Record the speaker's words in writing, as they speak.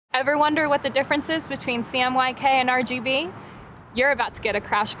Ever wonder what the difference is between CMYK and RGB? You're about to get a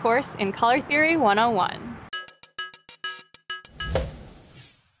crash course in Color Theory 101.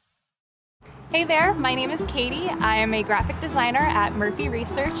 Hey there, my name is Katie. I am a graphic designer at Murphy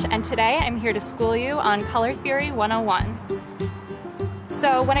Research, and today I'm here to school you on Color Theory 101.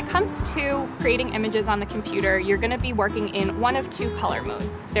 So when it comes to creating images on the computer, you're going to be working in one of two color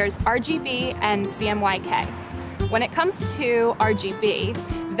modes. There's RGB and CMYK. When it comes to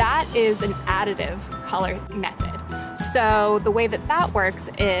RGB, that is an additive color method. So the way that that works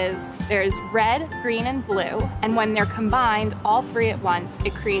is there's red, green, and blue, and when they're combined, all three at once,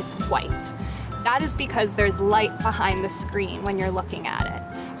 it creates white. That is because there's light behind the screen when you're looking at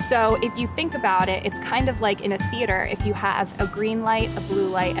it. So if you think about it, it's kind of like in a theater, if you have a green light, a blue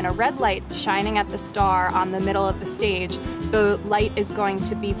light, and a red light shining at the star on the middle of the stage, the light is going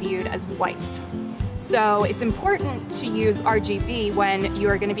to be viewed as white. So it's important to use RGB when you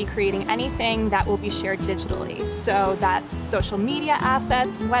are going to be creating anything that will be shared digitally. So that's social media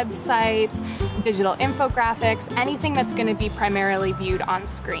assets, websites, digital infographics, anything that's going to be primarily viewed on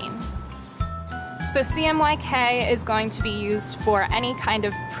screen. So CMYK is going to be used for any kind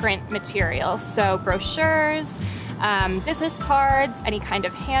of print material, so brochures, business cards, any kind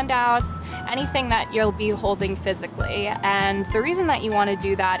of handouts, anything that you'll be holding physically. And the reason that you want to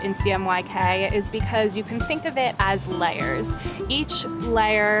do that in CMYK is because you can think of it as layers. Each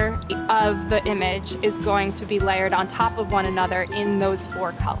layer of the image is going to be layered on top of one another in those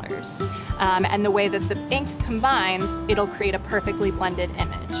four colors. And the way that the ink combines, it'll create a perfectly blended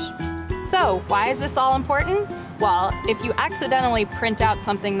image. So why is this all important? Well, if you accidentally print out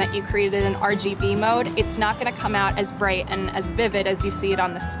something that you created in RGB mode, it's not going to come out as bright and as vivid as you see it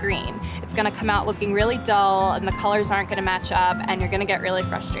on the screen. It's going to come out looking really dull, and the colors aren't going to match up, and you're going to get really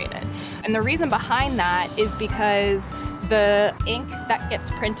frustrated. And the reason behind that is because the ink that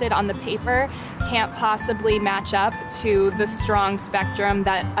gets printed on the paper can't possibly match up to the strong spectrum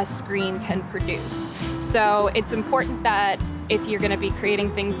that a screen can produce. So it's important that if you're going to be creating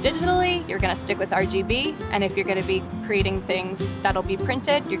things digitally, you're going to stick with RGB, and if you're going to be creating things that'll be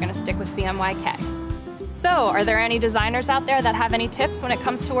printed, you're going to stick with CMYK. So, are there any designers out there that have any tips when it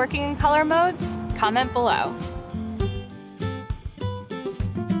comes to working in color modes? Comment below.